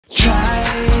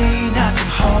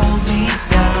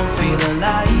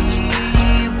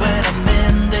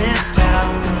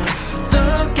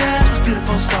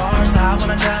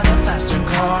wanna drive a faster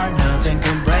car. Nothing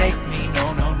can break me,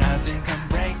 no, no, nothing can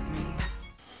break me.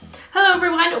 Hello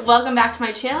everyone, welcome back to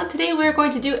my channel. Today we're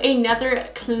going to do another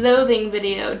clothing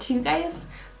video. Do you guys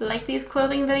like these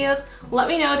clothing videos? Let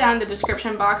me know down in the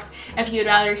description box if you'd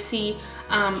rather see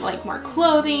like more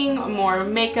clothing, more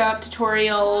makeup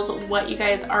tutorials, what you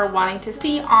guys are wanting to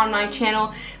see on my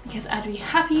channel, because I'd be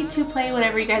happy to play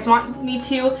whatever you guys want me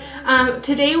to.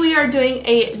 Today we are doing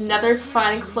another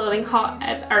fun clothing haul,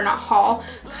 or not haul,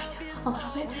 kind of a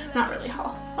little bit, not really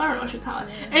haul. I don't know what you call it.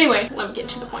 Anyway, let me get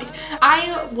to the point.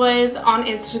 I was on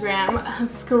Instagram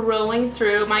scrolling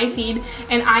through my feed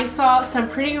and I saw some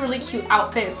really cute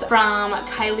outfits from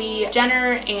Kylie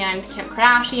Jenner and Kim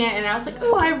Kardashian, and I was like,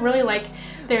 oh, I really like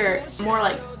their more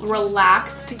like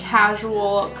relaxed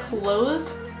casual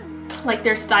clothes, like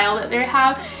their style that they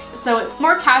have. So it's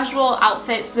more casual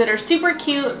outfits that are super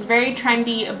cute, very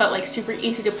trendy, but like super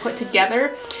easy to put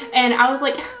together. And I was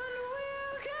like,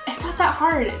 it's not that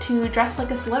hard to dress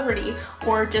like a celebrity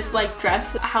or just like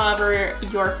dress however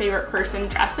your favorite person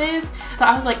dresses. So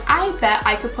I was like, I bet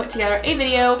I could put together a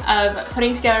video of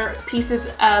putting together pieces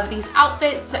of these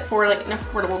outfits for like an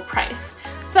affordable price.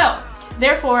 So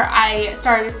therefore, I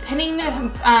started pinning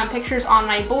pictures on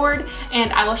my board,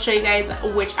 and I will show you guys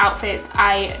which outfits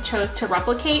I chose to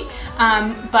replicate.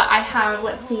 But I have,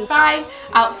 let's see, 5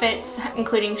 outfits,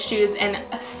 including shoes and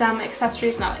some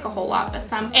accessories, not like a whole lot, but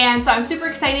some. And so I'm super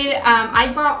excited.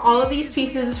 I bought all of these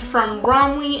pieces from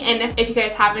ROMWE, and if you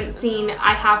guys haven't seen,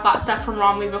 I have bought stuff from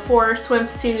ROMWE before,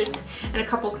 swimsuits and a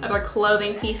couple other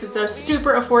clothing pieces. They're a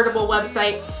super affordable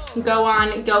website.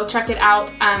 Go check it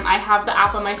out. I have the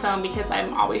app on my phone because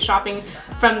I'm always shopping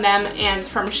from them, and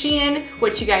from Shein,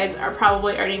 which you guys are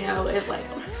probably already know is like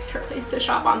my favorite place to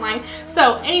shop online.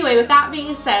 So anyway, with that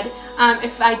being said,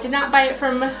 if I did not buy it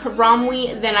from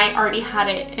ROMWE, then I already had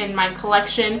it in my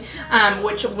collection,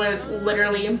 which was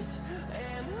literally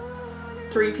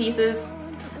 3 pieces,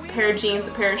 a pair of jeans,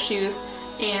 a pair of shoes,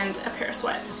 and a pair of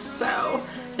sweats. So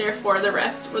therefore the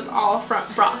rest was all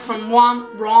brought from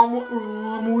ROMWE.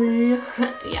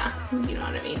 Yeah, you know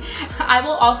what I mean. I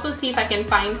will also see if I can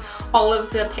find all of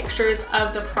the pictures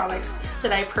of the products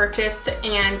that I purchased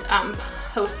and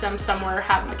post them somewhere,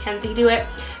 have Mackenzie do it,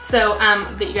 so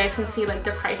that you guys can see like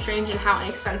the price range and how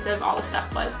inexpensive all the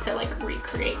stuff was to like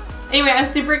recreate. Anyway, I'm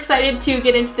super excited to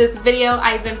get into this video.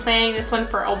 I've been planning this one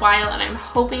for a while, and I'm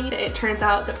hoping that it turns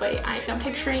out the way I'm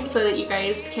picturing, so that you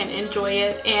guys can enjoy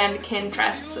it and can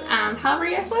dress however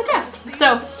you guys want to dress.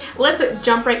 So let's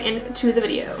jump right into the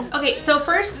video. Okay, so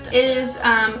first is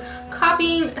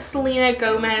copying Selena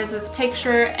Gomez's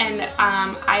picture, and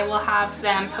I will have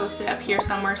them posted up here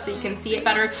somewhere so you can see it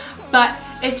better. But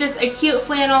it's just a cute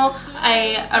flannel,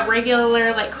 a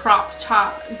regular like crop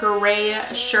top gray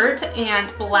shirt,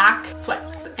 and black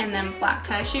sweats, and then black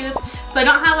tennis shoes. So I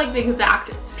don't have like the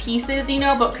exact pieces, you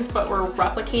know, but we're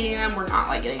replicating them, we're not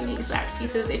like getting the exact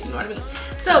pieces, if you know what I mean.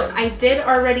 So I did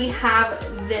already have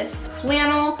this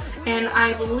flannel, and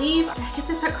I believe, did I get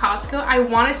this at Costco? I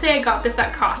want to say I got this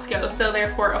at Costco, so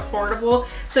therefore affordable.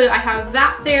 So I have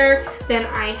that there. Then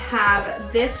I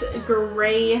have this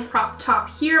gray crop top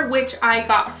here, which I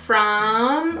got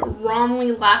from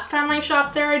ROMWE last time I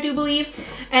shopped there, I do believe.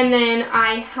 And then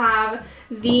I have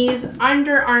these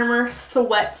Under Armour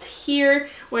sweats here,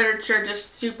 which are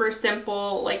just super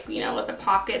simple, like, you know, with the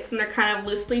pockets, and they're kind of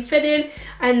loosely fitted.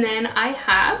 And then I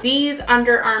have these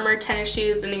Under Armour tennis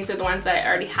shoes, and these are the ones that I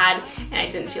already had, and I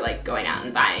didn't feel like going out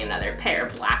and buying another pair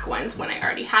of black ones when I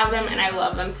already have them, and I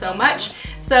love them so much.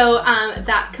 So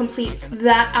that completes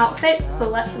that outfit. So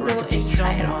let's go and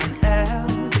try it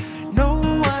on. No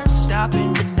one's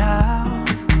stopping me now.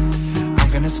 I'm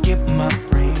gonna skip my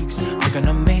breaks, I'm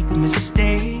gonna make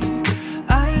mistakes.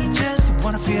 I just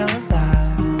wanna feel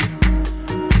alive.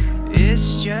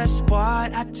 It's just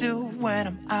what I do when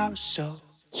I'm out, so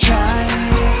try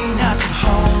not to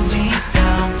hold me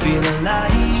down. Feel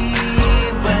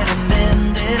alive when I'm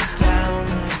in this town.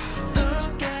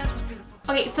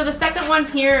 Okay, so the second one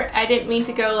here, I didn't mean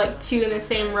to go like 2 in the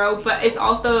same row, but it's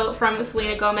also from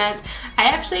Selena Gomez. I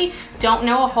actually don't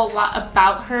know a whole lot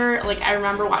about her. Like, I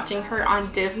remember watching her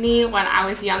on Disney when I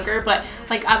was younger, but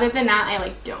like other than that, I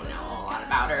like don't know a lot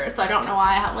about her. So I don't know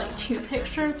why I have like 2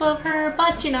 pictures of her,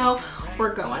 but you know,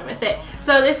 we're going with it.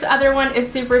 So this other one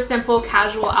is super simple,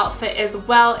 casual outfit as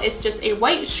well. It's just a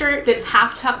white shirt that's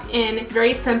half tucked in,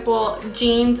 very simple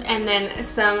jeans, and then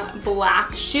some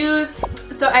black shoes.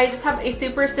 So I just have a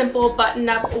super simple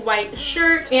button-up white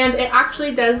shirt, and it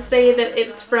actually does say that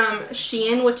it's from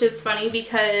Shein, which is funny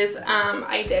because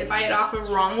I did buy it off of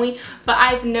ROMWE, but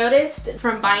I've noticed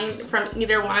from buying from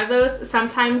either one of those,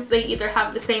 sometimes they either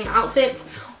have the same outfits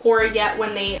or yet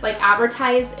when they like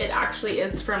advertise, it actually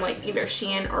is from like either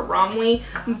Shein or ROMWE,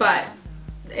 but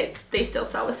they still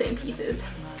sell the same pieces.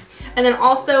 And then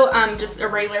also just a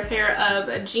regular pair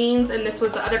of jeans, and this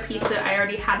was the other piece that I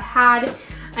already had.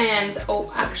 And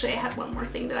oh, actually I had one more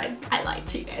thing that I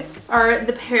liked, you guys, are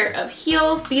the pair of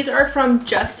heels. These are from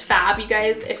Just Fab, you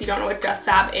guys. If you don't know what Just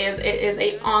Fab is, it is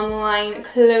a online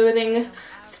clothing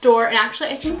store, and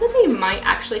actually I think that they might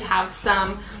actually have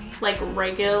some like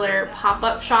regular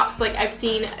pop-up shops. Like I've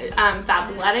seen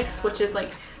Fabletics, which is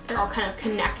like they're all kind of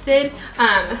connected,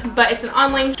 but it's an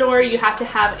online store. You have to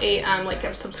have a like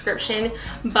a subscription,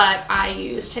 but I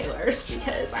use Taylor's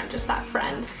because I'm just that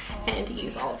friend and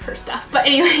use all of her stuff. But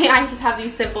anyway, I just have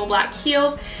these simple black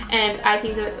heels, and I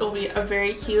think that it will be a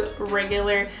very cute,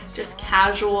 regular, just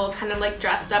casual, kind of like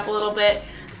dressed up a little bit,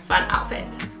 fun outfit.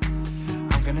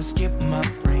 I'm gonna skip my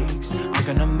breaks, I'm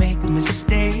gonna make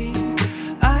mistakes,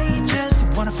 I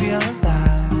just wanna feel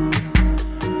alive.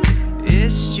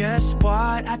 It's just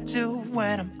what I do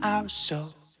when I'm out,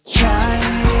 so try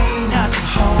not to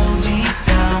hold me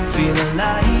down. Feel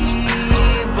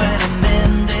alive when I'm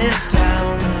in this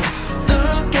town.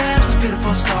 Look at those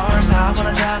beautiful stars, I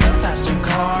wanna drive a faster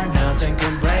car. Nothing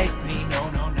can break me, no,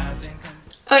 nothing can.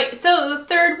 Okay, so the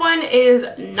third one is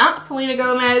not Selena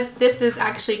Gomez. This is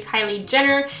actually Kylie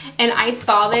Jenner, and I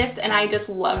saw this and I just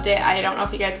loved it. I don't know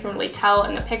if you guys can really tell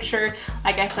in the picture.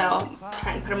 Like I said, I'll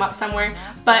try and put them up somewhere.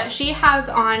 But she has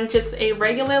on just a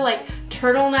regular like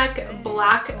turtleneck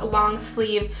black long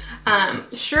sleeve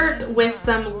shirt with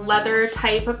some leather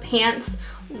type of pants,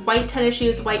 white tennis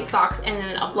shoes, white socks, and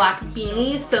then a black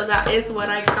beanie. So that is what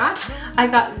I got. I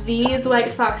got these white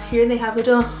socks here. They have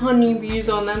little honeybees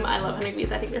on them. I love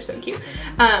honeybees. I think they're so cute.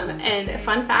 And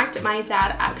fun fact, my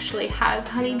dad actually has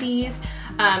honeybees.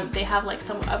 They have like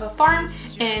somewhat of a farm,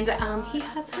 and he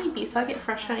has honeybees, so I get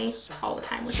fresh honey all the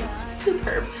time, which is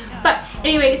superb. But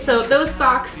anyway, so those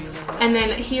socks, and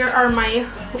then here are my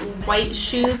white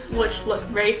shoes, which look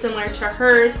very similar to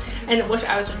hers, and which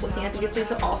I was just looking at because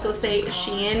these also say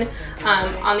Shein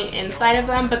on the inside of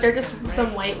them, but they're just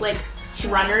some white like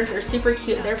runners. They're super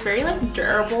cute. They're very like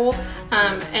durable,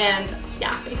 and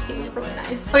yeah, they seem really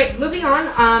nice. Okay, moving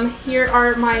on. Here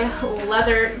are my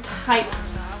leather type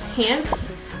pants.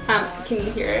 Can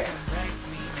you hear it?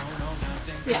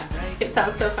 Yeah, it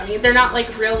sounds so funny. They're not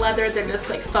like real leather, they're just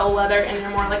like faux leather, and they're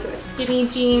more like a skinny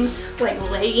jean, like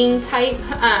legging type.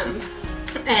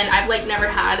 And I've like never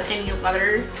had any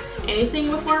leather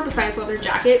anything before besides leather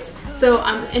jackets. So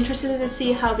I'm interested to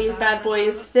see how these bad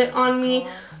boys fit on me.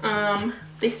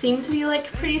 They seem to be like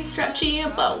pretty stretchy,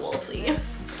 but we'll see.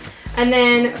 And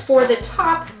then for the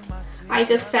top, I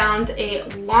just found a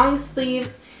long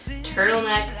sleeve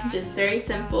turtleneck, just very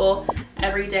simple,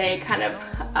 everyday kind of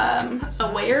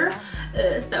a wear.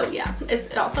 So yeah,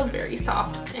 it's also very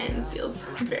soft and feels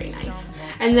very nice.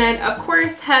 And then of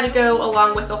course had to go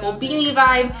along with the whole beanie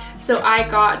vibe, so I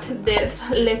got this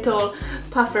little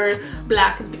puffer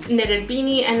black knitted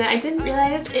beanie, and then I didn't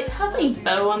realize it has a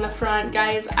bow on the front.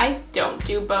 Guys, I don't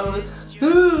do bows.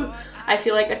 Ooh, I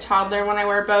feel like a toddler when I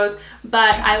wear bows,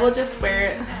 but I will just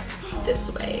wear it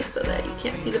this way so that you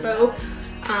can't see the bow.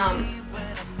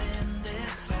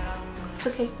 It's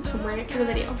okay, I'm wearing it for the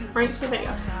video. I'm wearing it for the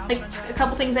video. Like, a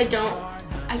couple things I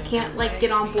can't like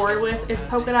get on board with is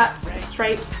polka dots,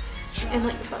 stripes, and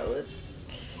like bows.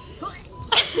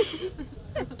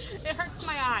 It hurts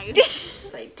my eyes.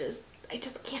 I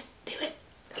just can't do it.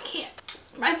 I can't.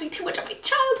 Reminds me too much of my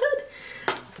childhood.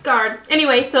 Scarred.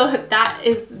 Anyway, so that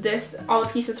is this, all the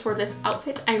pieces for this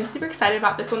outfit. I'm super excited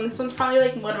about this one. This one's probably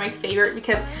like one of my favorite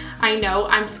because I know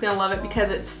I'm just gonna love it because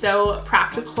it's so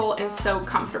practical and so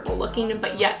comfortable looking,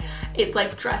 but yet it's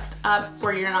like dressed up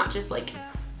where you're not just like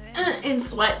in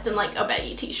sweats and like a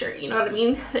baggy t-shirt, you know what I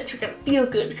mean? That you're gonna feel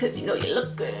good because you know you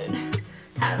look good.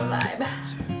 Kind of a vibe.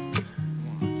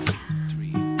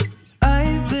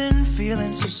 I've been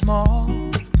feeling so small.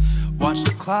 Watch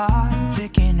the clock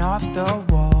ticking off the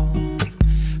wall,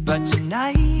 but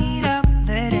tonight I'm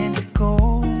letting it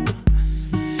go.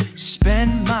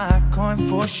 Spend my coin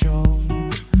for sure.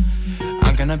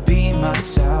 I'm gonna be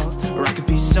myself, or I could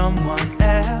be someone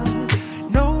else.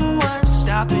 No one's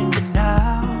stopping me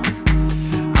now.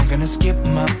 I'm gonna skip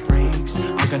my breaks,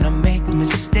 I'm gonna make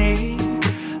mistakes.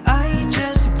 I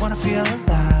just wanna feel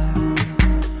alive.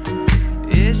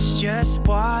 It's just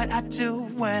what I do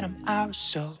when I'm out,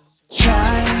 so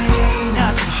try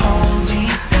not to hold me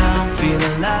down. Feel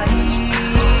alive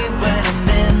when I'm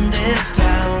in this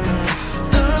town.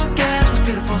 Look at those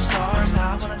beautiful stars,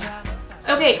 I wanna drive.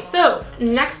 Okay, so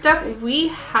next up we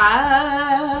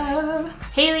have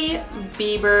Hailey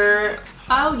Bieber.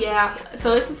 Oh yeah,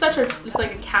 so this is just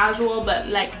like a casual but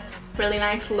like really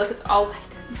nice look. It's all white.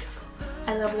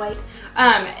 I love white.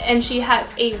 And she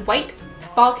has a white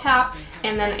ball cap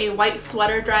and then a white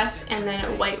sweater dress and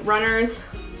then white runners.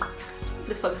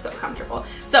 This looks so comfortable.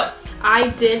 So I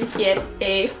did get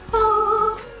a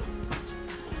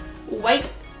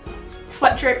white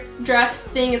sweatshirt dress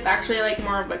thing. It's actually like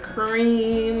more of a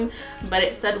cream, but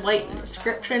it said white in the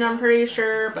description, I'm pretty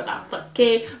sure, but that's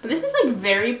okay. But this is like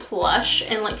very plush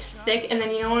and like thick, and then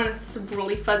you know when it's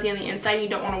really fuzzy on the inside, you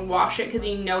don't want to wash it because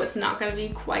you know it's not going to be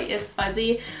quite as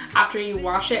fuzzy after you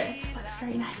wash it. It looks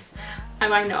very nice.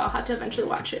 I know I'll have to eventually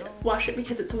wash it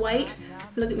because it's white.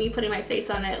 Look at me putting my face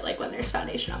on it like when there's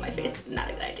foundation on my face. Not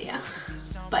a good idea.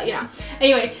 But yeah.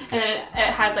 Anyway, and then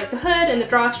it has like the hood and the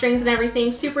drawstrings and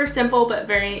everything. Super simple but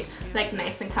very like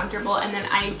nice and comfortable. And then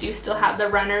I do still have the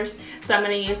runners, so I'm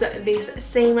gonna use these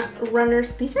same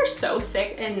runners. These are so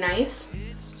thick and nice.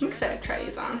 I'm excited to try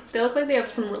these on. They look like they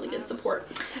have some really good support.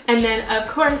 And then of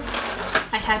course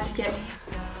I had to get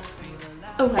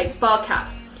a white ball cap.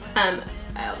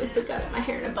 I always look at my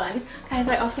hair in a bun. Guys,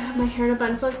 I also have my hair in a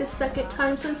bun for like the second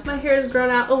time since my hair has grown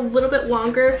out a little bit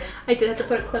longer. I did have to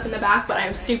put a clip in the back, but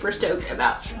I'm super stoked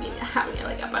about having it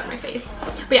like up on my face.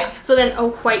 But yeah, so then a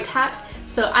white hat.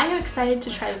 So I am excited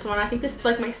to try this one. I think this is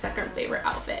like my second favorite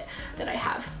outfit that I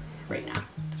have right now.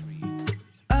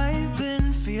 I've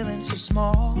been feeling so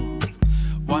small.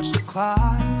 Watch the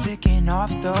clock ticking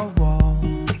off the wall.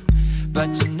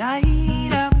 But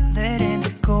tonight I'm letting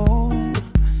it go.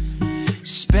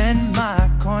 Spend my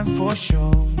coin for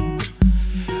sure.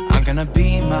 I'm gonna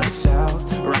be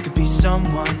myself, or I could be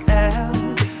someone else.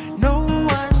 No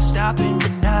one's stopping me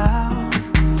now.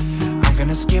 I'm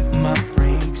gonna skip my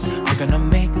breaks. I'm gonna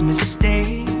make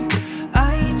mistakes.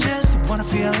 I just wanna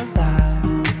feel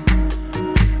alive.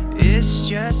 It's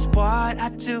just what I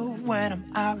do when I'm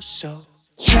out. So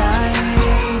try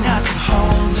not to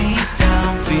hold me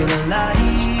down. Feel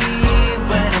alive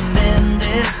when I'm in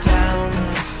this town.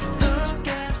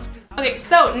 Okay,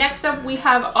 so next up we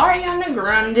have Ariana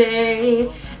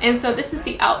Grande, and so this is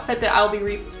the outfit that I'll be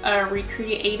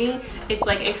recreating. It's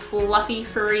like a fluffy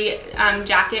furry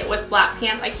jacket with black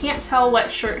pants. I can't tell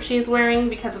what shirt she's wearing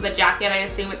because of the jacket. I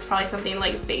assume it's probably something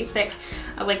like basic,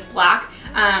 like black.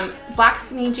 Black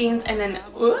skinny jeans and then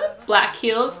black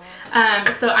heels.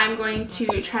 So I'm going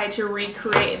to try to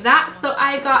recreate that. So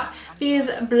I got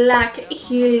these black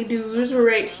heely doos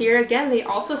right here. Again, they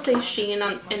also say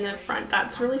Shein in the front.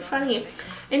 That's really funny.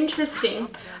 Interesting.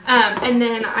 And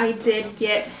then I did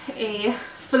get a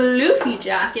floofy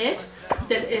jacket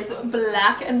that is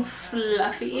black and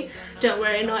fluffy. Don't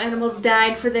worry, no animals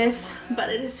died for this, but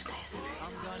it is nice and very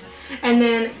soft. And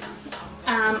then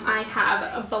I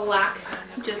have a black,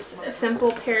 just a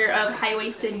simple pair of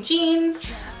high-waisted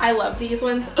jeans. I love these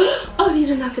ones. Oh, these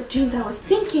are not the jeans I was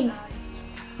thinking.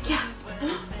 Yes.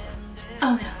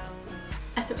 Oh no,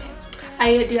 that's okay.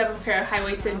 I do have a pair of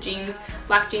high-waisted jeans,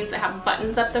 black jeans that have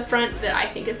buttons up the front that I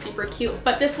think is super cute.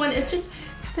 But this one is just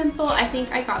simple. I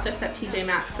think I got this at TJ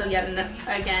Maxx, so yet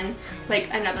again, like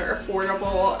another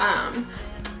affordable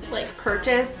like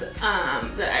purchase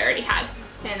that I already had.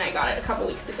 And I got it a couple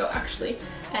weeks ago actually,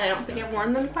 and I don't think I've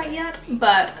worn them quite yet,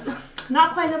 but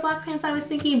not quite the black pants I was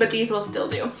thinking, but these will still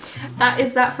do. That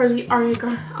is that for the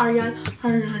Ariana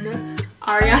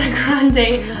Grande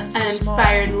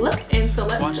inspired look, and so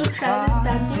let's go try this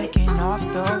bad boy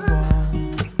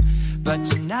on. But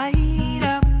tonight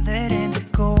I'm letting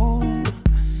it go.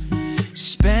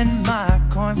 Spend my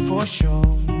coin for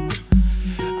sure.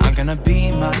 I'm gonna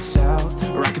be myself,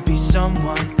 or I could be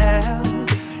someone else.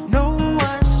 No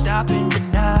one's stopping me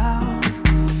now.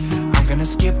 I'm gonna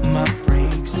skip my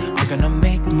breaks. I'm gonna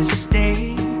make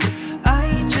mistakes.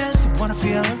 I just wanna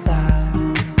feel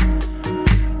alive.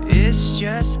 It's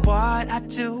just what I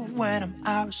do when I'm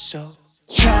out. So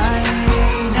try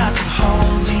not to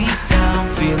hold me down.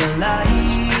 Feel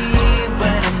alive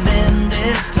when I'm in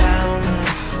this town.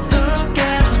 Look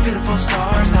at those beautiful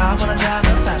stars. I wanna drive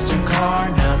a faster car.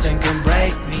 Nothing can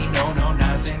break me. No, no,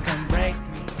 nothing can break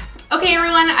me. Okay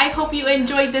everyone, I hope you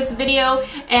enjoyed this video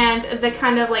and the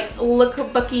kind of like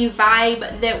lookbooky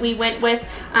vibe that we went with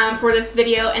for this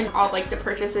video, and all like the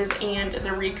purchases and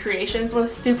the recreations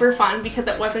was super fun because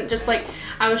it wasn't just like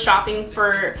I was shopping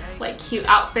for like cute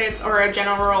outfits or a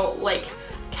general like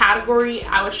category.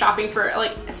 I was shopping for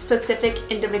like specific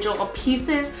individual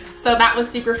pieces. So that was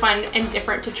super fun and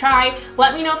different to try.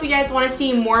 Let me know if you guys want to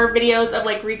see more videos of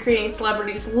like recreating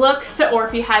celebrities' looks, or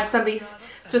if you had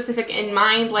specific in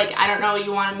mind. Like, I don't know,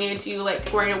 you wanted me to do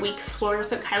like wearing a week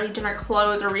explorers of Kylie Jenner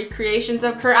clothes or recreations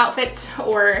of her outfits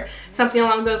or something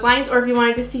along those lines, or if you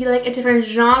wanted to see like a different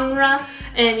genre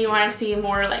and you want to see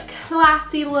more like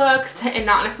classy looks and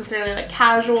not necessarily like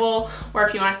casual, or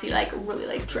if you want to see like really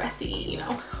like dressy, you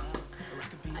know,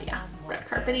 yeah, red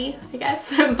carpety, I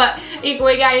guess. But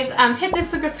anyway, guys, hit the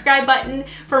subscribe button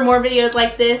for more videos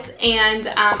like this, and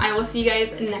I will see you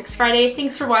guys next Friday.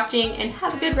 Thanks for watching and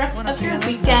have a good rest of your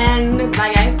weekend.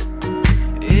 Bye, guys.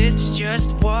 It's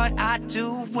just what I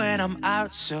do when I'm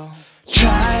out, so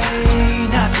try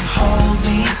not to hold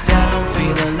me down.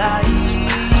 Feel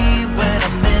alive.